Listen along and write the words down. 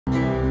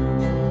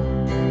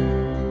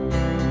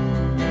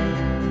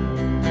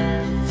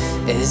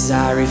As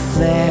I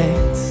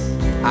reflect,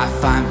 I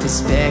find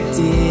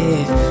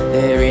perspective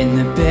there in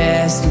the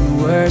best and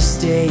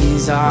worst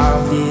days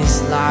of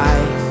this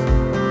life.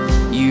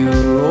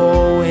 You're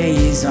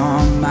always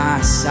on my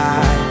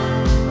side.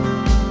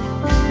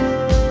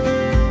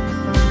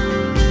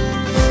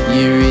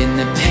 You're in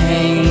the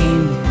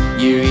pain,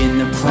 you're in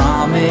the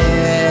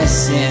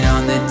promise, and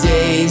on the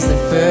days the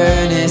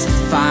furnace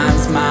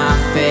finds my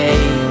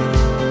faith,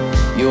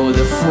 you're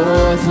the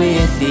fourth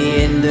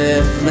within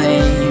the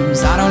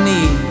flames. I don't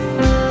need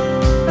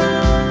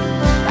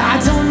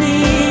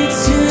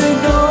to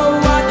know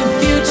what the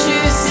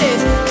future says,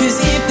 'cause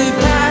if the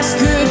past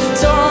could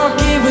talk,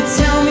 it would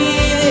tell me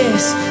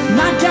this: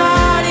 my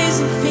God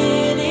isn't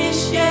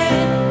finished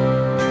yet.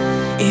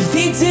 If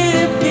He did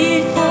it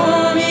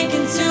before, He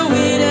can do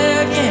it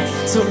again.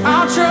 So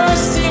I'll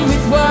trust Him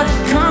with what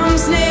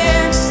comes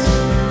next.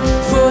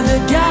 For the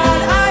God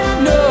I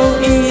know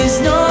is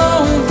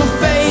known for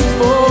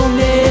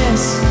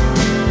faithfulness.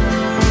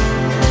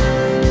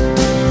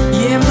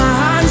 Yeah, my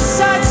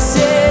hindsight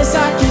says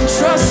I can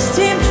trust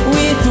Him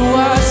with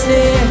what's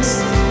next.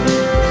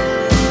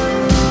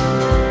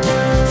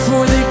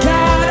 For the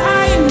God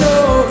I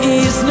know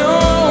is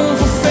known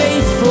for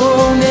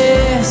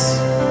faithfulness.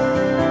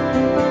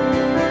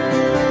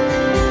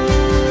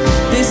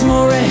 There's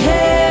more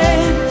ahead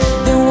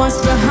than what's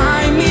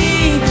behind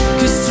me,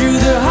 'cause through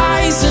the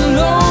highs and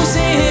lows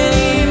and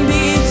in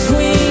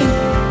between,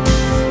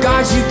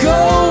 God, you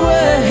go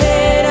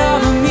ahead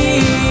of me.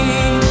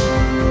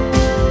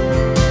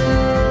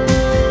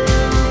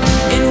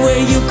 And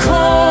where you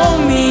call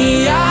me,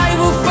 I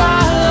will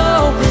follow.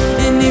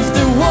 And if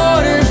the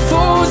water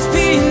falls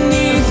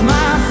beneath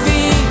my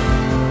feet,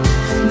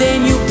 then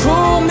you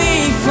pull me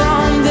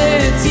from the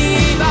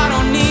deep. I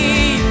don't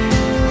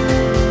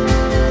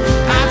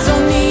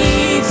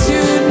need to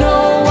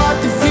know what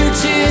the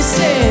future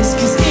says,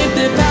 'cause if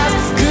the past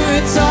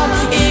could talk,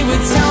 it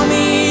would tell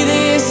me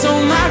this: oh,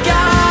 my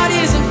God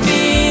isn't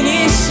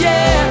finished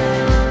yet.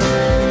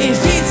 If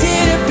He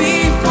did it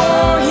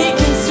before, He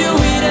can do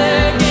it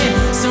again.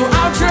 So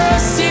I'll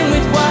trust Him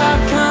with what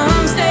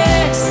comes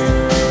next.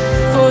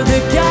 For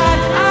the God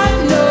I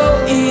know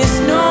is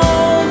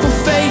known for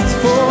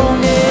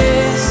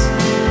faithfulness.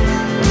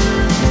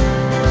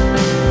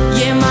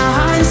 Yeah, my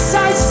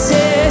hindsight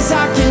says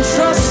I can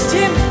trust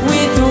Him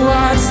with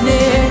what's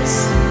next.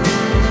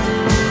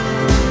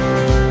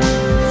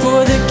 For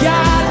the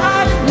God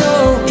I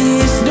know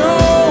is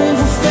known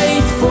for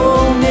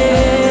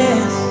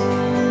faithfulness.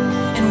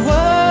 And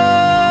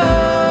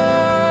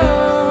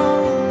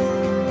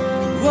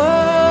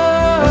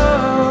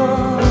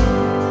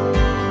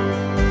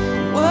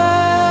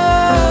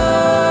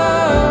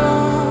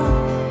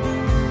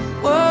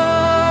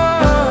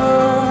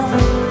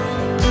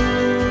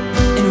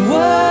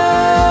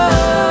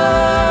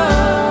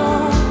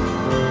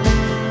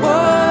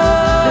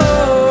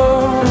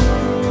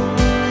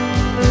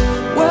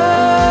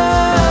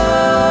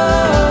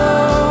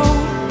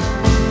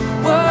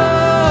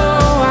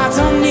I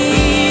don't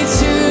need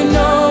to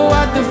know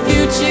what the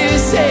future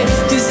says,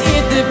 'cause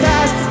if the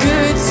past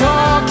could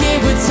talk, it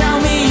would tell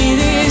me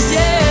this,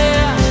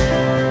 yeah.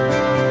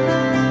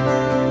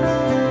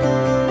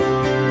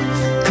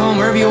 Come on,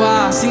 wherever you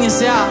are, sing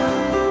this out.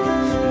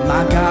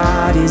 My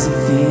God isn't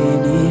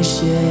finished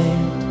yet.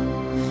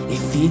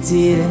 If He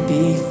didn't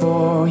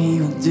before, He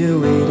will do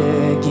it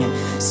again.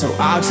 So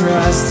I'll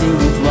trust Him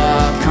with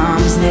what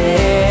comes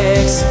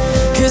next,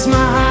 'cause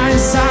my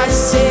hindsight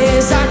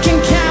says I can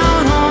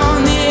count on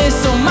this.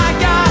 Oh, my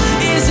God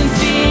isn't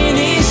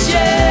finished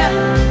yet.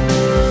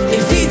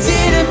 If He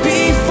did it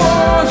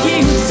before, He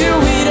will do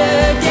it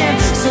again.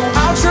 So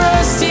I'll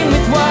trust Him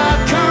with what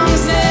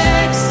comes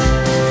next.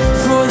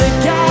 For the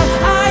God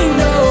I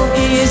know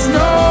is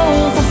known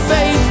for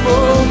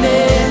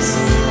faithfulness.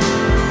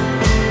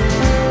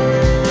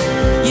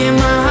 Yeah,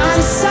 my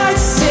hindsight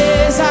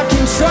says I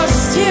can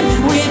trust Him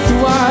with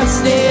what's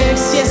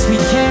next. Yes, we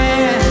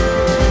can.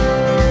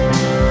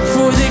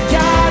 For the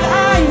God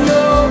I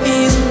know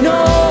is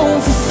known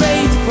for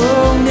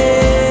faithfulness.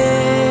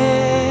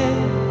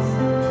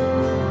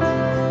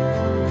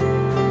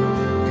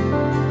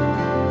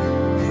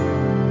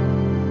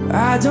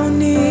 I don't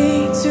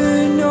need to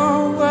know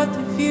what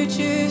the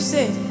future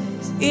says.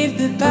 If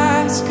the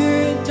past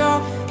could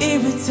talk, it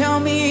would tell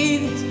me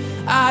this: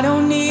 I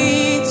don't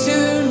need to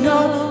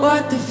know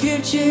what the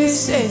future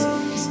says.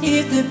 'Cause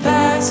if the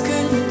past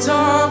could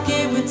talk,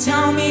 it would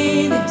tell me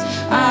this: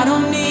 I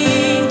don't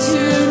need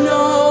to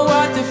know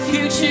what the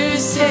future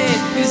says.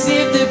 'Cause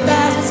if the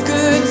past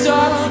could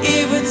talk,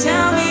 it would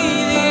tell me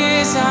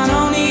this: I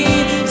don't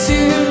need to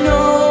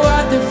know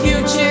what the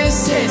future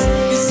says.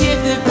 'Cause if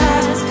the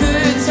past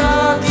could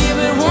talk, give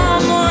it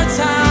one more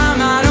time: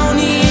 I don't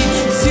need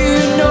to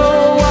know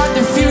what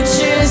the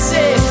future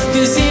says.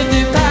 'Cause if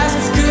the past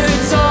could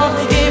talk,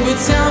 it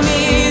would tell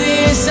me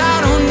this: I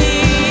don't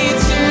need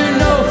to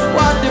know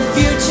what the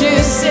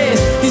future says.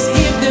 'Cause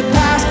if the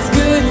past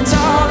could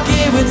talk,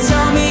 it would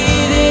tell me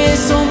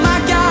this: oh, my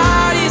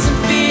God isn't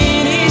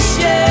finished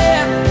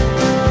yet.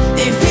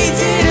 If He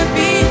did it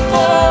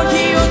before,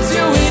 He'll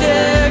do it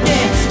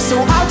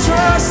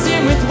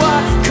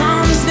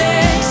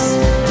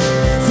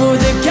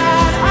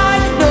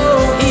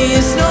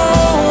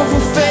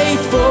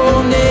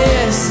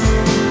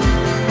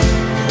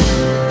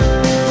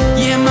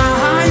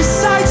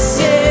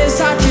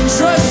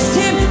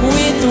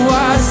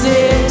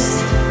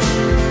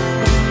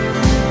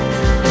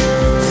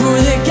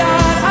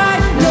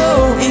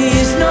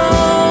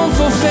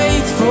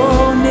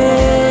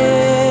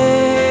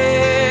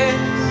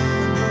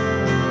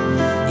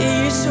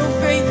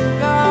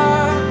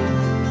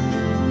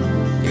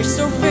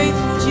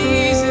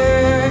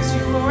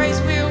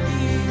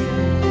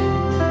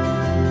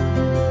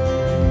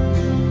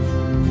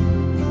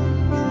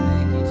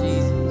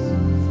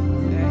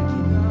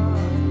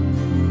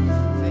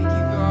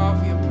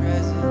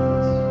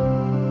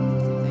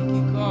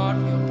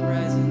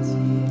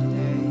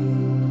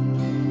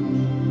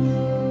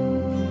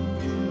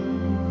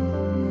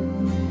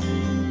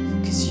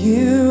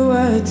you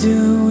are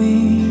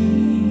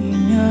doing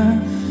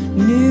a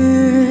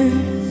new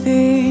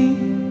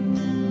thing.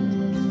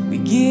 We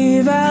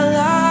give our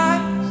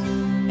lives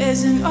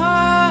as an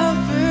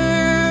offering.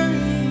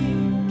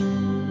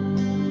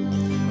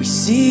 We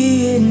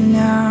see it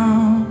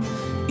now,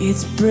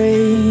 it's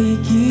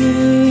breaking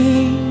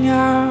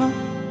out.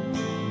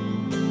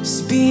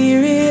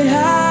 Spirit,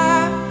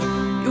 have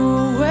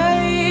your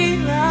way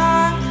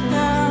right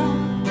now,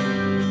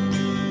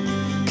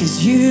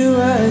 'cause you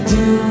are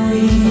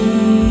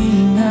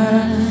doing a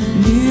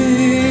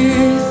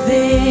new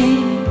thing.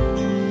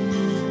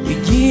 We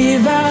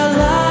give our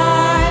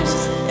lives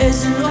as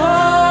an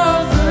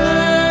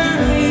offering.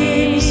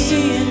 We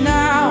see it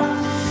now,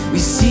 we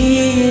see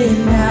it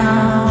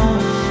now,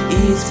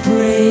 it's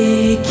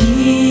breaking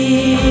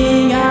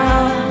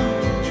out.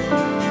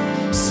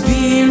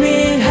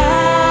 Spirit,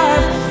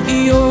 have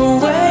your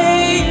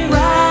way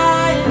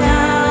right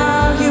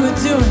now. You are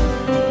doing,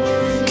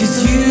 'cause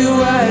you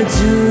are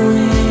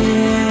doing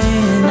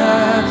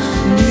a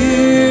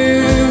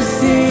new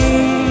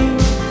thing.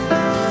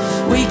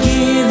 We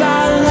give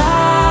our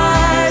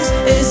lives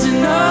as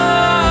an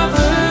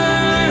offering.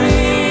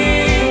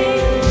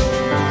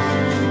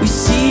 We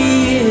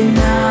see it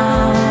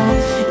now,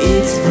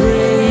 it's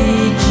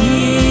breaking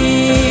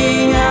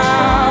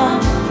out.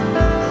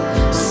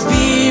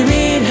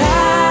 Spirit,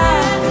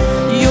 have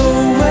your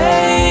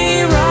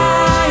way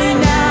right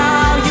now.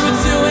 You are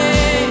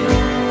doing,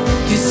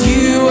 'cause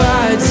you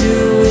are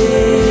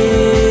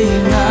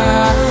doing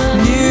a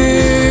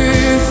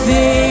new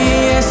thing.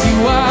 Yes, you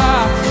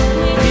are.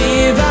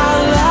 Give our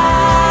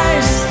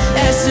lives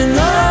as an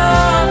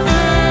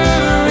offering.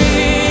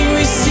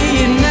 We see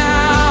it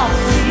now,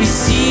 we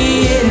see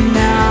it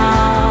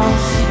now,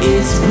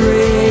 it's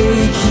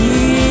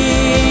breaking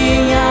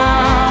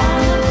out.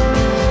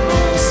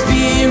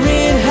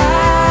 Spirit,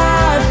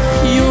 have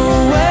your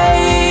way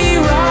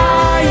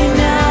right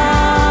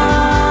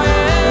now,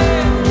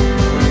 yeah.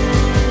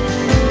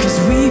 'Cause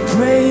we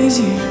praise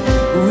you,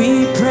 we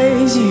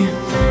praise you.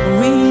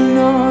 We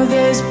know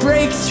there's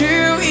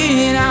breakthrough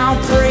in our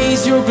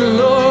praise, your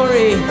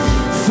glory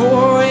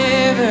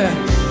forever.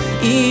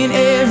 In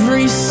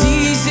every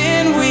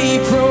season we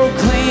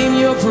proclaim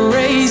your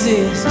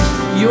praises,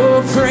 your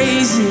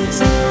praises.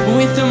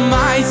 With a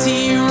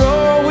mighty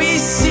roar we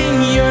sing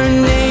your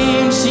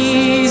name,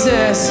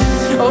 Jesus.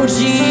 Oh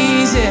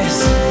Jesus,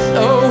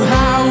 oh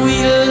how we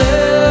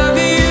love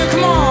you.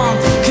 Come on,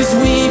 'cause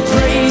we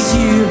praise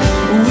you,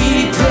 we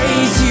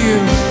praise you.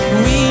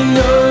 We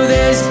know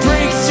there's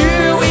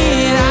breakthrough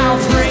in our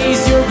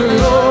praise, your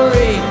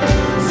glory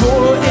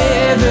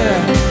forever.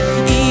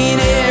 In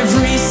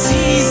every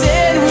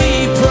season we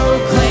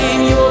proclaim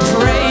your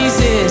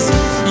praises,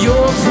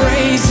 your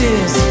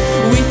praises.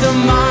 With a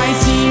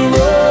mighty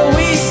roar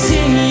we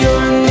sing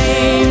your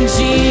name,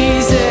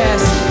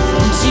 Jesus.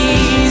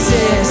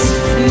 Jesus,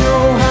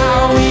 know how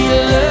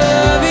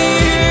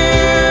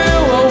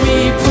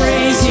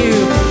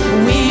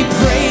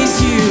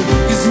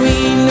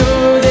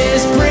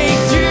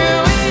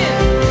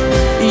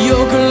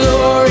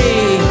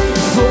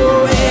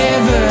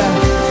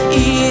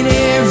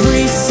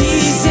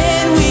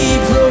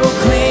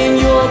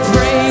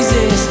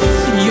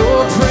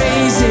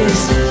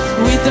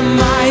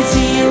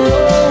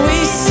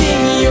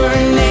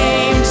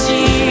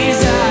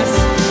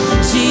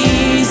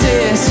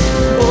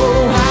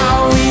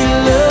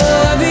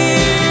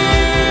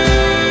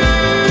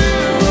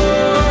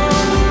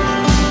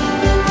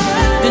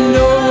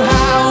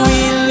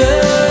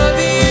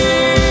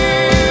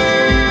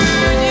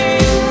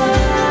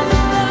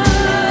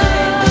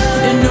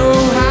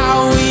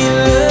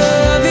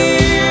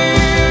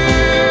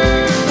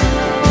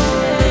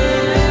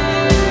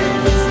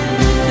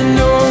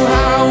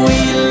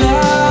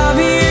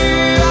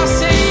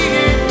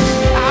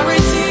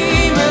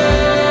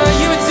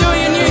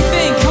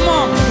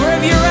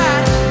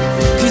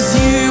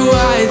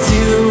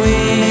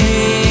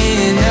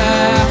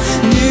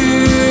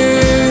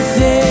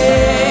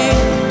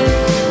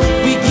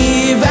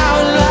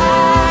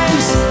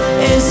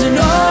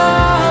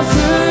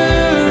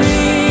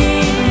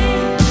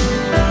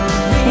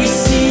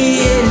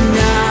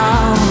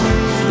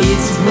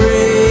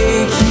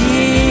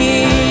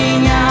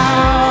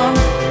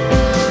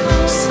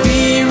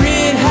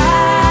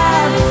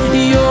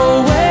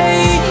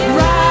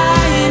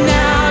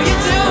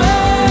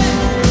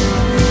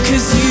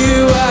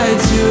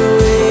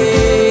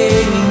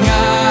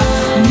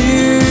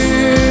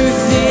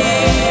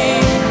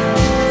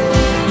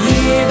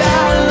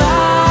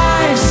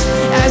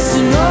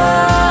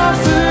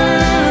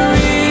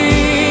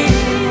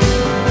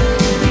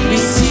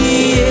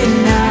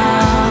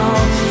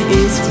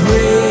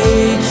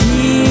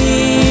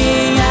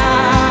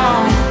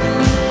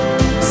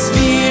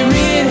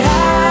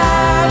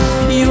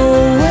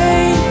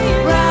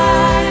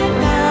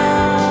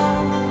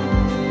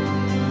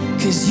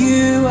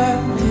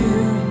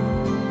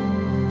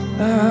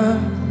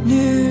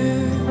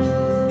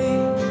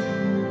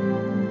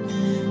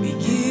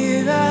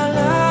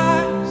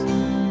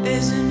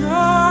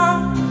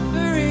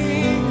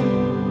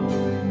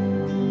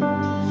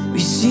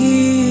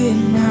see it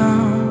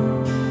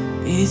now,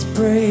 it's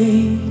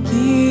breaking.